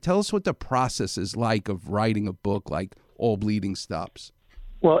Tell us what the process is like of writing a book like All Bleeding Stops.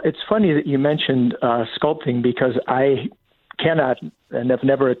 Well, it's funny that you mentioned sculpting, because I cannot and have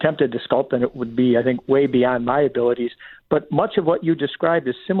never attempted to sculpt, and it would be, I think, way beyond my abilities. But much of what you described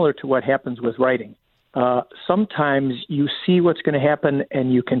is similar to what happens with writing. Sometimes you see what's going to happen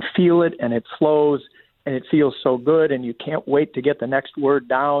and you can feel it and it flows and it feels so good and you can't wait to get the next word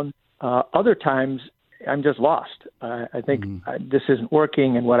down. Other times I'm just lost. I think this isn't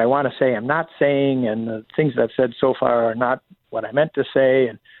working, and what I want to say I'm not saying, and the things that I've said so far are not what I meant to say,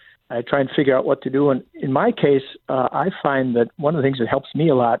 and I try and figure out what to do. And in my case, I find that one of the things that helps me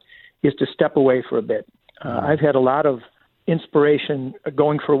a lot is to step away for a bit. I've had a lot of inspiration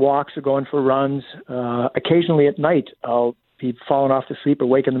going for walks or going for runs. Occasionally at night, I'll be falling off to sleep or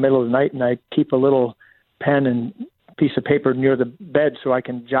wake in the middle of the night, and I keep a little pen and piece of paper near the bed so I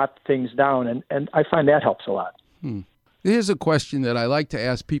can jot things down, and I find that helps a lot. Here's a question that I like to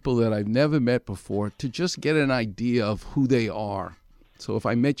ask people that I've never met before to just get an idea of who they are. So if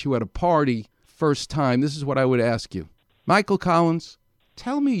I met you at a party first time, this is what I would ask you. Michael Collins,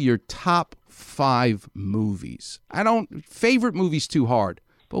 tell me your top 5 movies. Favorite movies too hard,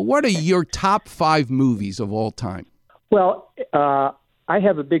 but what are your top 5 movies of all time? Well, I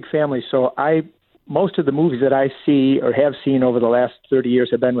have a big family, so most of the movies that I see or have seen over the last 30 years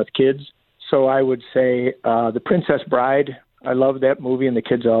have been with kids. So I would say The Princess Bride. I loved that movie, and the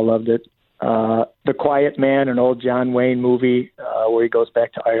kids all loved it. The Quiet Man, an old John Wayne movie where he goes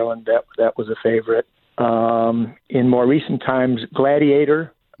back to Ireland. That was a favorite. In more recent times,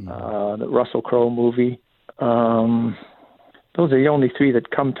 Gladiator, the Russell Crowe movie. Those are the only 3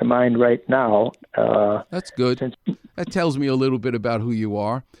 that come to mind right now. That's good. That tells me a little bit about who you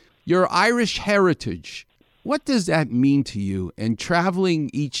are. Your Irish heritage, what does that mean to you? And traveling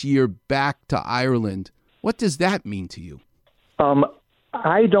each year back to Ireland, what does that mean to you?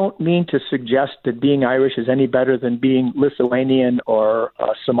 I don't mean to suggest that being Irish is any better than being Lithuanian or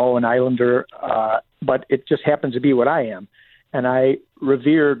Samoan Islander, but it just happens to be what I am. And I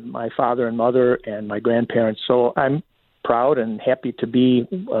revered my father and mother and my grandparents, so I'm proud and happy to be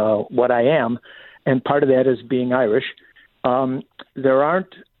what I am, and part of that is being Irish. There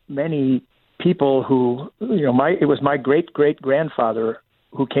aren't many people who, it was my great-great-grandfather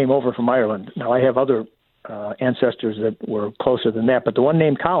who came over from Ireland. Now, I have other ancestors that were closer than that, but the one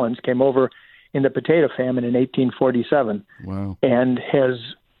named Collins came over in the potato famine in 1847. Wow. And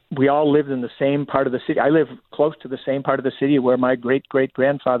we all lived in the same part of the city. I live close to the same part of the city where my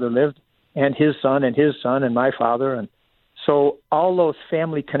great-great-grandfather lived, and his son and my father. And so all those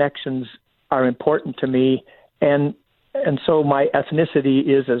family connections are important to me, and so my ethnicity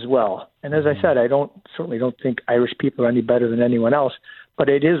is as well. And as I said, I certainly don't think Irish people are any better than anyone else, but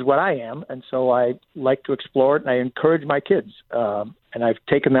it is what I am, and so I like to explore it, and I encourage my kids. And I've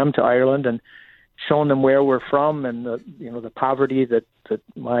taken them to Ireland and shown them where we're from, and the poverty that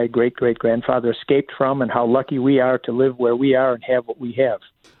my great-great-grandfather escaped from, and how lucky we are to live where we are and have what we have.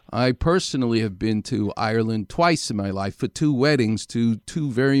 I personally have been to Ireland twice in my life for 2 weddings to 2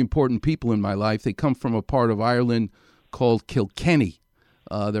 very important people in my life. They come from a part of Ireland called Kilkenny.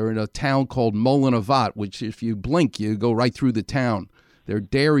 They're in a town called Mullinavat, which if you blink, you go right through the town. They're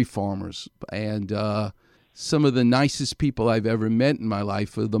dairy farmers, and some of the nicest people I've ever met in my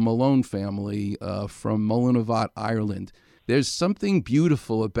life are the Malone family from Mullinavat, Ireland. There's something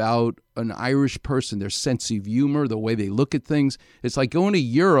beautiful about an Irish person, their sense of humor, the way they look at things. It's like going to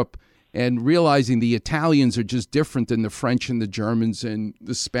Europe and realizing the Italians are just different than the French and the Germans and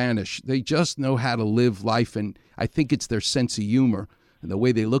the Spanish. They just know how to live life, and I think it's their sense of humor and the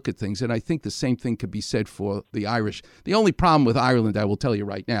way they look at things. And I think the same thing could be said for the Irish. The only problem with Ireland, I will tell you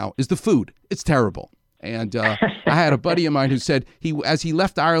right now, is the food. It's terrible. And I had a buddy of mine who said as he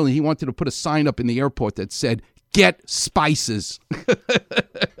left Ireland, he wanted to put a sign up in the airport that said, "Get spices."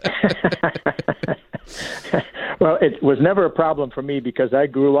 Well, it was never a problem for me because I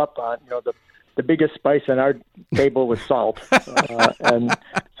grew up on, the biggest spice on our table was salt. And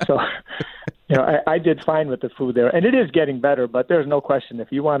so, I did fine with the food there. And it is getting better, but there's no question.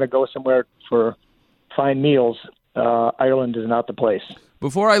 If you want to go somewhere for fine meals, Ireland is not the place.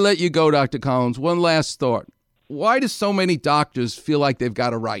 Before I let you go, Dr. Collins, one last thought. Why do so many doctors feel like they've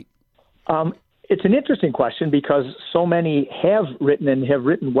got to write? It's an interesting question because so many have written and have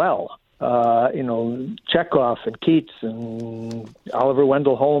written well. Chekhov and Keats and Oliver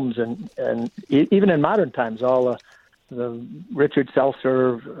Wendell Holmes and even in modern times, all the Richard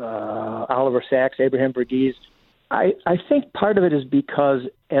Seltzer, Oliver Sacks, Abraham Verghese. I think part of it is because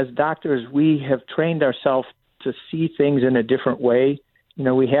as doctors, we have trained ourselves to see things in a different way.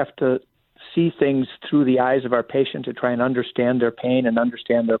 We have to see things through the eyes of our patient, to try and understand their pain and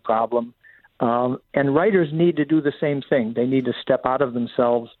understand their problem. And writers need to do the same thing. They need to step out of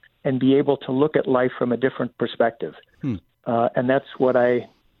themselves and be able to look at life from a different perspective. And that's what I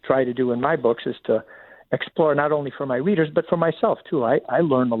try to do in my books, is to explore not only for my readers, but for myself, too. I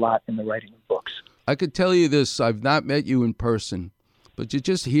learn a lot in the writing of books. I could tell you this, I've not met you in person, but to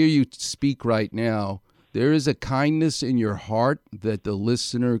just hear you speak right now, there is a kindness in your heart that the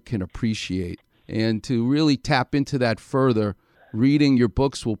listener can appreciate. And to really tap into that further, reading your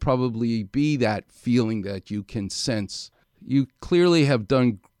books will probably be that feeling that you can sense. You clearly have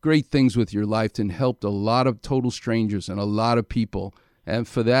done great things with your life and helped a lot of total strangers and a lot of people. And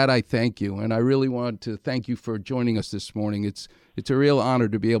for that, I thank you. And I really want to thank you for joining us this morning. It's a real honor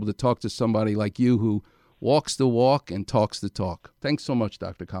to be able to talk to somebody like you who walks the walk and talks the talk. Thanks so much,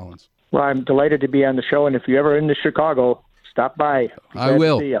 Dr. Collins. Well, I'm delighted to be on the show. And if you're ever into Chicago, stop by. I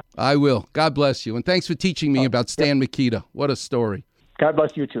will. God bless you. And thanks for teaching me about Stan Mikita. What a story. God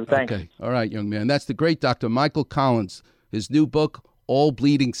bless you too. Thanks. Okay. All right, young man. That's the great Dr. Michael Collins. His new book, All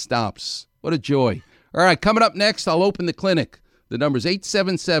Bleeding Stops. What a joy. All right, coming up next, I'll open the clinic. The number's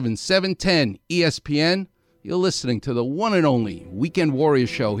 877-710-ESPN. You're listening to the one and only Weekend Warrior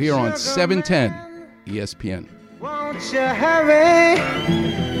Show here on 710 ESPN. Won't you hurry?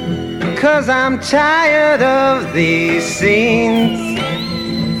 'Cause I'm tired of these scenes.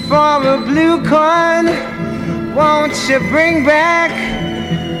 For a blue coin, won't you bring back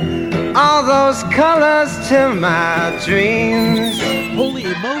all those colors to my dreams? Holy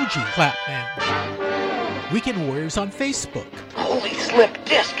emoji clap man. Weekend Warriors on Facebook. Holy slip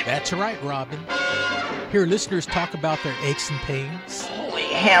disc. That's right, Robin. Hear listeners talk about their aches and pains, Holy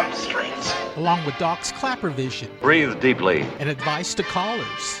hamstrings. along with Doc's Clapper Vision Breathe deeply. and advice to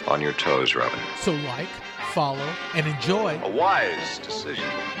callers. On your toes, Robin. So like, follow, and enjoy A wise decision.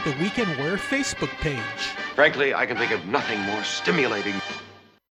 the Weekend Warrior Facebook page. Frankly, I can think of nothing more stimulating.